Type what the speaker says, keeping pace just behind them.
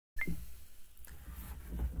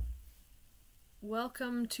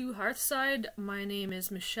Welcome to Hearthside. My name is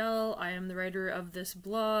Michelle. I am the writer of this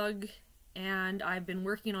blog, and I've been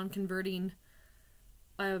working on converting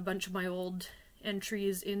a bunch of my old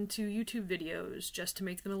entries into YouTube videos just to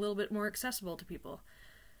make them a little bit more accessible to people.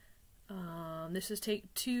 This is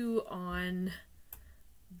take 2 on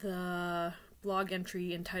the blog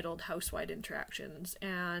entry entitled Housewight Interactions,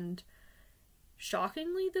 and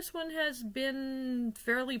shockingly this one has been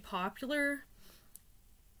fairly popular.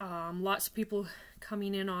 Lots of people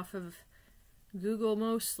coming in off of Google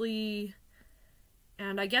mostly,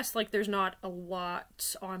 and I guess there's not a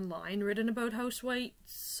lot online written about Housewight,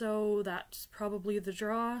 so that's probably the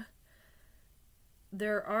draw.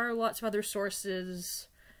 There are lots of other sources,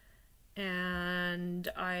 and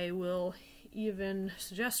I will even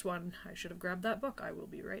suggest one. I should have grabbed that book. I will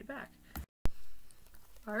be right back.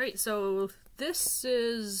 Alright, so this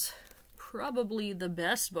is probably the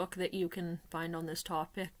best book that you can find on this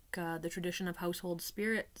topic, The Tradition of Household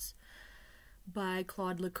Spirits by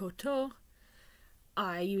Claude Lecouteux.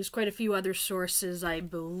 I used quite a few other sources, I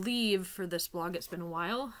believe, for this blog. It's been a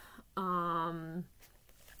while.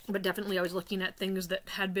 But definitely I was looking at things that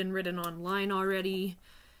had been written online already,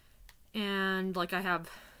 and I have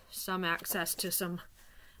some access to some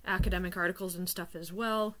academic articles and stuff as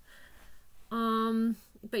well.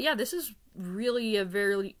 But yeah, this is really a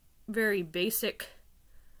very basic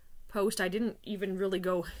post. I didn't even really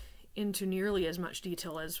go into nearly as much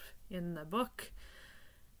detail as in the book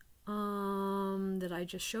that I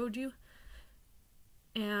just showed you.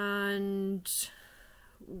 And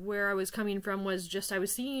where I was coming from was just I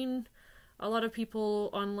was seeing a lot of people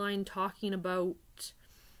online talking about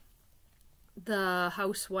the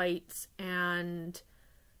Housewights and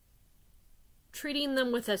treating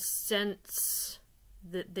them with a sense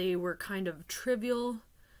that they were kind of trivial,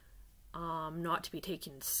 not to be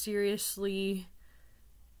taken seriously,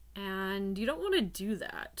 and you don't want to do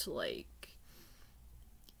that.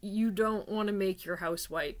 You don't want to make your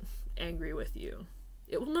housewife angry with you.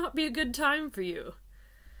 It will not be a good time for you.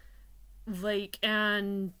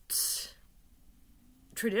 And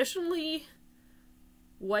traditionally,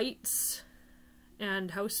 whites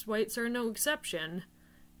and housewives are no exception.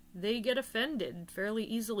 They get offended fairly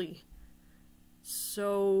easily.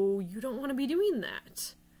 So you don't want to be doing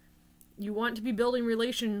that. You want to be building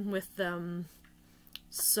relation with them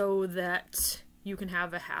so that you can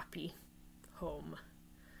have a happy home.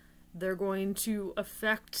 They're going to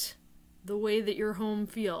affect the way that your home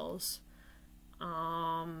feels.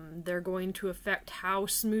 They're going to affect how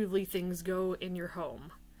smoothly things go in your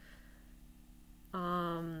home.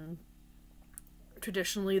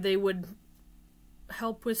 Traditionally, they would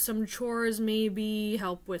help with some chores, maybe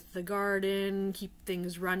help with the garden, keep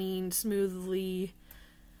things running smoothly,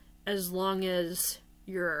 as long as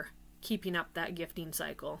you're keeping up that gifting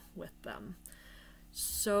cycle with them.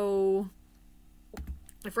 So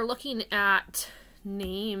if we're looking at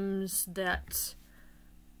names that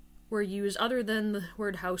were used other than the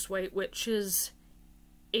word housewife, which is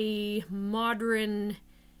a modern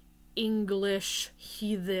English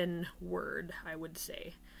heathen word, I would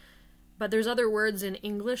say. But there's other words in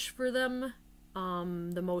English for them.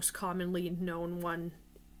 The most commonly known one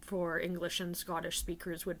for English and Scottish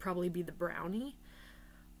speakers would probably be the brownie.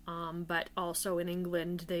 But also in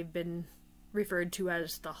England they've been referred to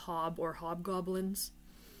as the hob or hobgoblins.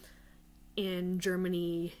 In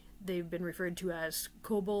Germany they've been referred to as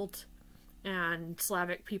kobold, and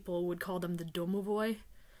Slavic people would call them the domovoi.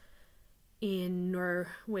 In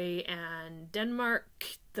Norway and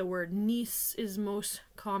Denmark, the word niece is most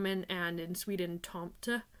common, and in Sweden,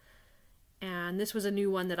 tomte. And this was a new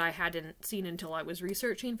one that I hadn't seen until I was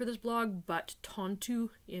researching for this blog, but tontu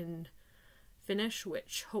in Finnish,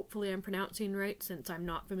 which hopefully I'm pronouncing right since I'm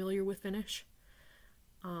not familiar with Finnish.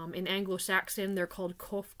 In Anglo-Saxon, they're called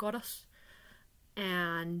Cofgodas.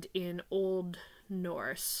 And in Old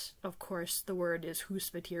Norse, of course, the word is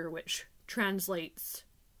husvatir, which translates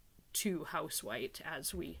to housewife,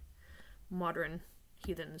 as we modern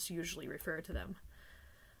heathens usually refer to them.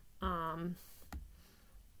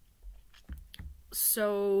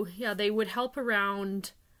 So yeah, they would help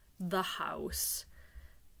around the house,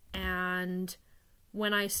 and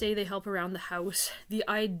when I say they help around the house, the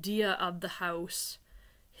idea of the house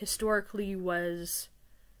historically was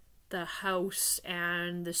the house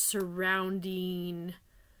and the surrounding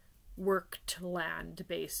worked land,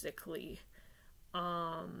 basically.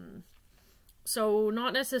 So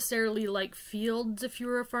not necessarily fields if you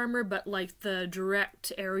were a farmer, but the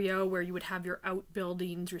direct area where you would have your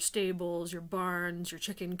outbuildings, your stables, your barns, your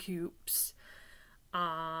chicken coops,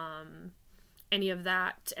 any of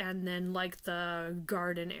that, and then the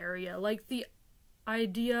garden area. The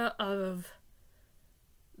idea of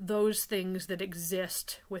those things that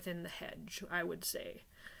exist within the hedge, I would say.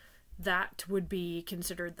 That would be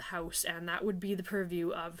considered the house, and that would be the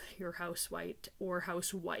purview of your housewight or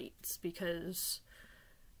housewights, because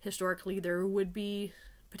historically there would be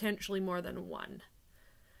potentially more than one.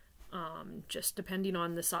 Just depending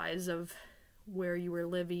on the size of where you were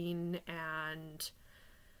living and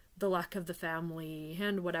the luck of the family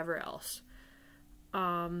and whatever else.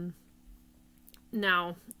 Now,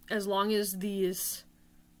 as long as these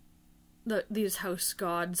house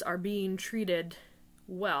gods are being treated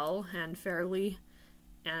well and fairly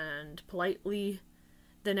and politely,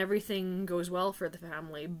 then everything goes well for the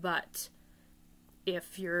family. But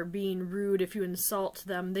if you're being rude, if you insult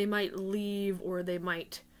them, they might leave, or they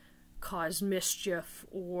might cause mischief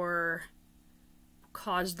or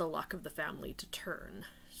cause the luck of the family to turn.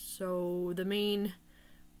 So the main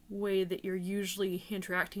way that you're usually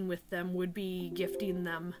interacting with them would be gifting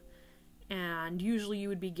them, and usually you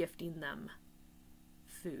would be gifting them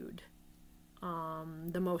food.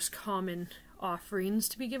 The most common offerings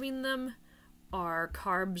to be giving them are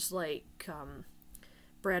carbs like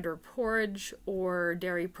bread or porridge, or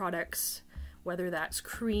dairy products, whether that's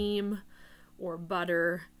cream or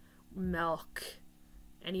butter, milk,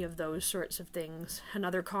 any of those sorts of things.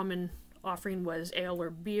 Another common offering was ale or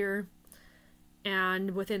beer,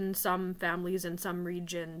 and within some families in some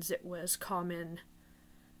regions it was common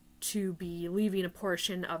to be leaving a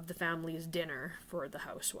portion of the family's dinner for the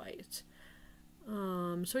housewife.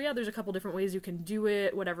 So yeah, there's a couple different ways you can do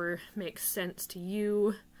it, whatever makes sense to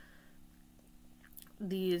you.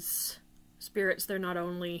 These spirits, they're not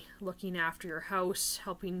only looking after your house,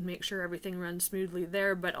 helping make sure everything runs smoothly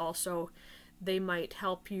there, but also they might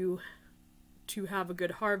help you to have a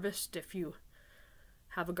good harvest if you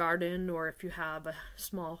have a garden or if you have a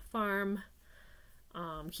small farm,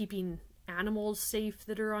 keeping animals safe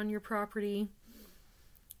that are on your property.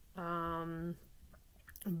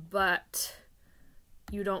 But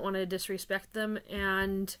you don't want to disrespect them.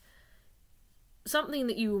 And something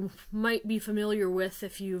that you might be familiar with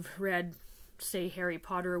if you've read, say, Harry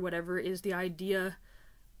Potter or whatever, is the idea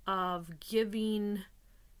of giving,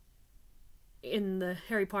 in the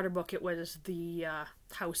Harry Potter book it was the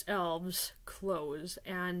house elves, clothes,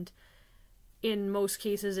 and in most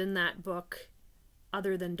cases in that book,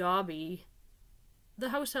 other than Dobby, the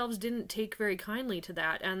house elves didn't take very kindly to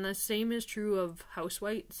that, and the same is true of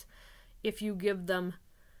housewights. If you give them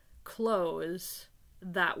clothes,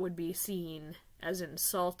 that would be seen as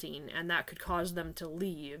insulting, and that could cause them to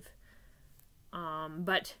leave.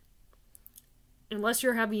 But unless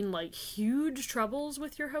you're having like huge troubles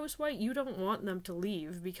with your housewife, you don't want them to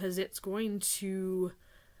leave, because it's going to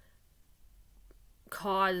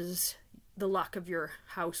cause the luck of your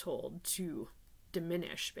household to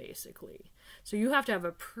diminish, basically. So you have to have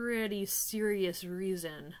a pretty serious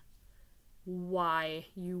reason why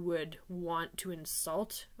you would want to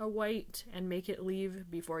insult a wight and make it leave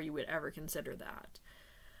before you would ever consider that.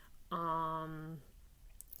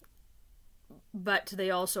 But they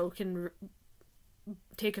also can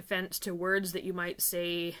take offense to words that you might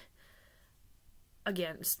say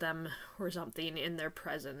against them or something in their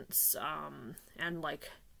presence. And like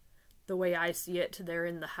the way I see it, they're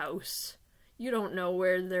in the house. You don't know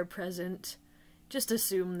where they're present. Just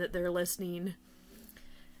assume that they're listening.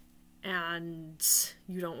 And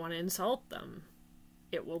you don't want to insult them.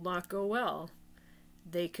 It will not go well.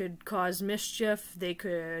 They could cause mischief, they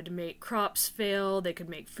could make crops fail, they could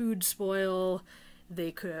make food spoil,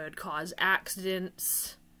 they could cause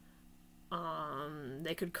accidents,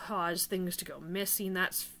 they could cause things to go missing.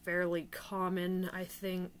 That's fairly common, I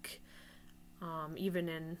think.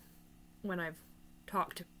 Even when I've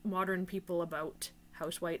talked to modern people about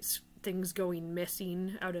housewights, things going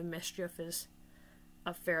missing out of mischief is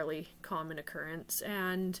a fairly common occurrence.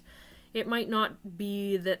 And it might not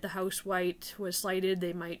be that the housewife was slighted,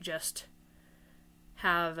 they might just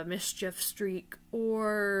have a mischief streak,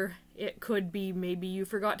 or it could be maybe you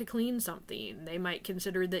forgot to clean something. They might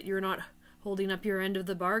consider that you're not holding up your end of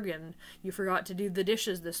the bargain. You forgot to do the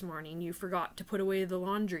dishes this morning, you forgot to put away the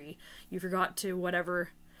laundry, you forgot to whatever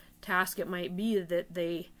task it might be, that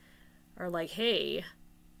they are like, hey,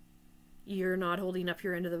 you're not holding up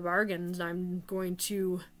your end of the bargains, I'm going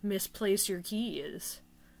to misplace your keys,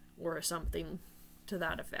 or something to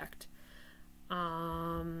that effect.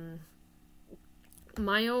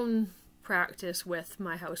 My own practice with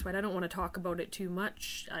my housewife, I don't want to talk about it too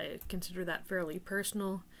much, I consider that fairly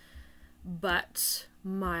personal, but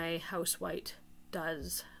my housewife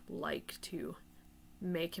does like to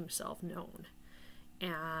make himself known.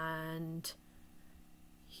 And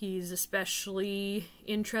he's especially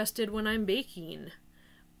interested when I'm baking,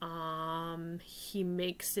 He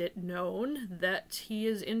makes it known that he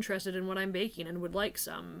is interested in what I'm baking and would like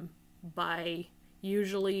some by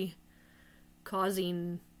usually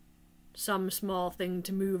causing some small thing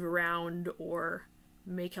to move around or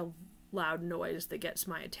make a loud noise that gets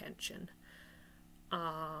my attention.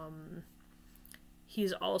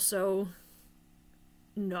 He's also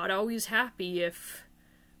not always happy if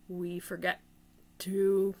we forget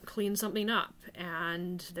to clean something up,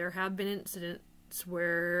 and there have been incidents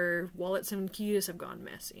where wallets and keys have gone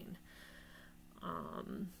missing.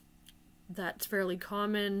 That's fairly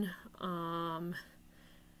common.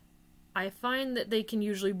 I find that they can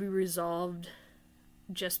usually be resolved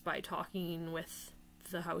just by talking with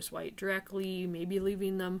the housewight directly, maybe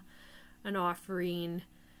leaving them an offering,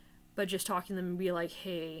 but just talking to them and be like,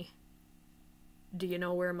 hey, do you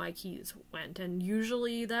know where my keys went? And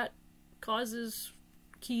usually that causes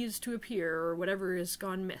keys to appear or whatever has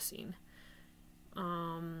gone missing.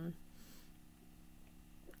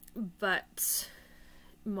 But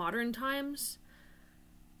modern times,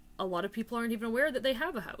 a lot of people aren't even aware that they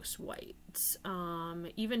have a housewight.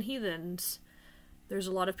 Even heathens, there's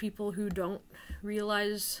a lot of people who don't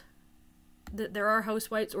realize that there are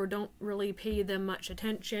housewights or don't really pay them much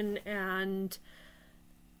attention, and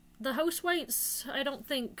the housewights, I don't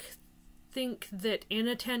think that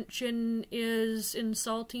inattention is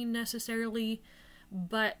insulting necessarily,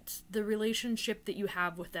 but the relationship that you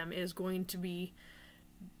have with them is going to be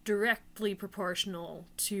directly proportional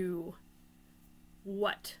to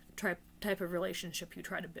what type of relationship you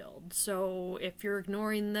try to build. So if you're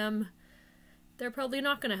ignoring them, they're probably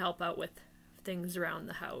not going to help out with things around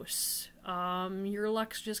the house. Your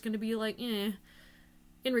luck's just going to be like, eh.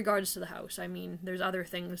 In regards to the house, I mean, there's other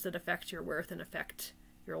things that affect your worth and affect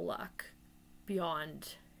your luck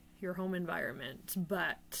beyond your home environment,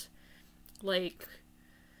 but, like,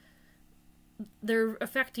 they're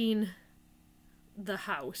affecting the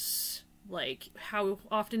house, like how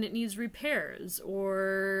often it needs repairs,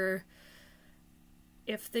 or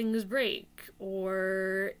if things break,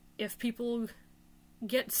 or if people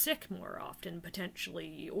get sick more often,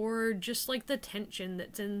 potentially, or just like the tension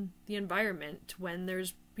that's in the environment when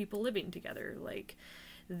there's people living together. Like,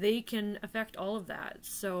 they can affect all of that.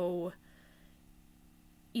 So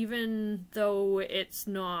even though it's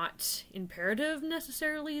not imperative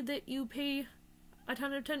necessarily that you pay a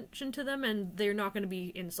ton of attention to them, and they're not going to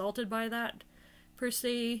be insulted by that per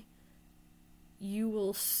se, you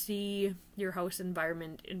will see your house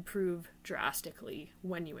environment improve drastically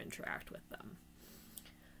when you interact with them.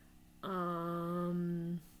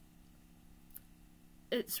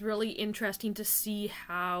 It's really interesting to see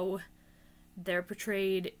how they're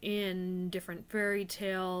portrayed in different fairy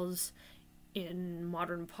tales, in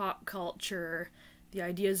modern pop culture. The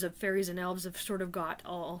ideas of fairies and elves have sort of got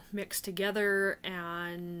all mixed together,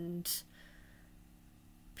 and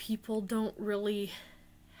people don't really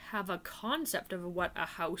have a concept of what a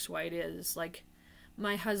housewight is. Like,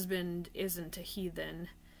 my husband isn't a heathen,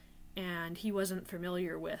 and he wasn't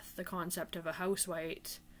familiar with the concept of a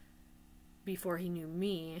housewight before he knew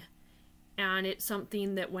me, and it's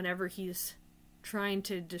something that whenever he's trying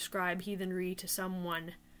to describe heathenry to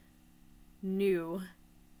someone new,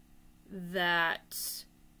 that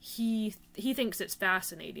he thinks it's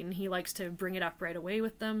fascinating. He likes to bring it up right away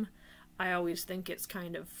with them. I always think it's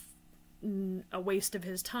kind of a waste of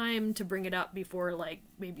his time to bring it up before, like,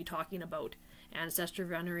 maybe talking about ancestral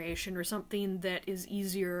veneration or something that is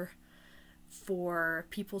easier for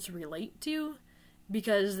people to relate to,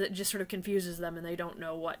 because it just sort of confuses them and they don't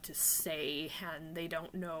know what to say and they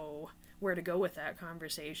don't know where to go with that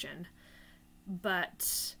conversation.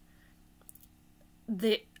 But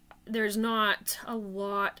there's not a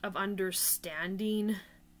lot of understanding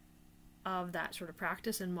of that sort of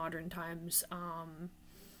practice in modern times.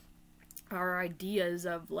 Our ideas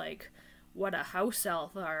of, like, what a house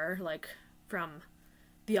elf are, like, from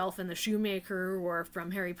The Elf and the Shoemaker or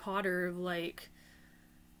from Harry Potter, like,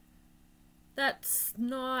 that's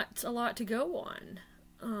not a lot to go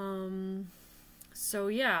on. So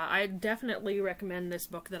yeah, I definitely recommend this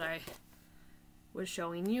book that I was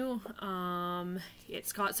showing you.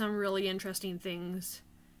 It's got some really interesting things.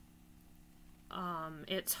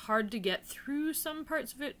 It's hard to get through some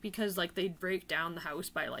parts of it because, like, they break down the house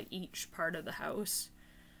by, like, each part of the house,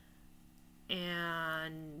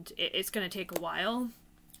 and it's gonna take a while,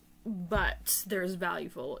 but there's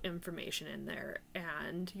valuable information in there,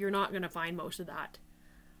 and you're not gonna find most of that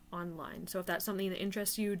online. So if that's something that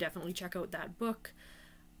interests you, definitely check out that book.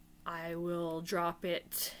 I will drop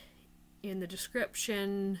it in the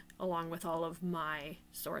description along with all of my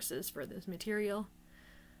sources for this material.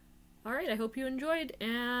 Alright, I hope you enjoyed,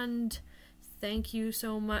 and Thank you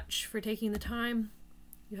so much for taking the time.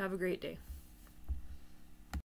 You have a great day.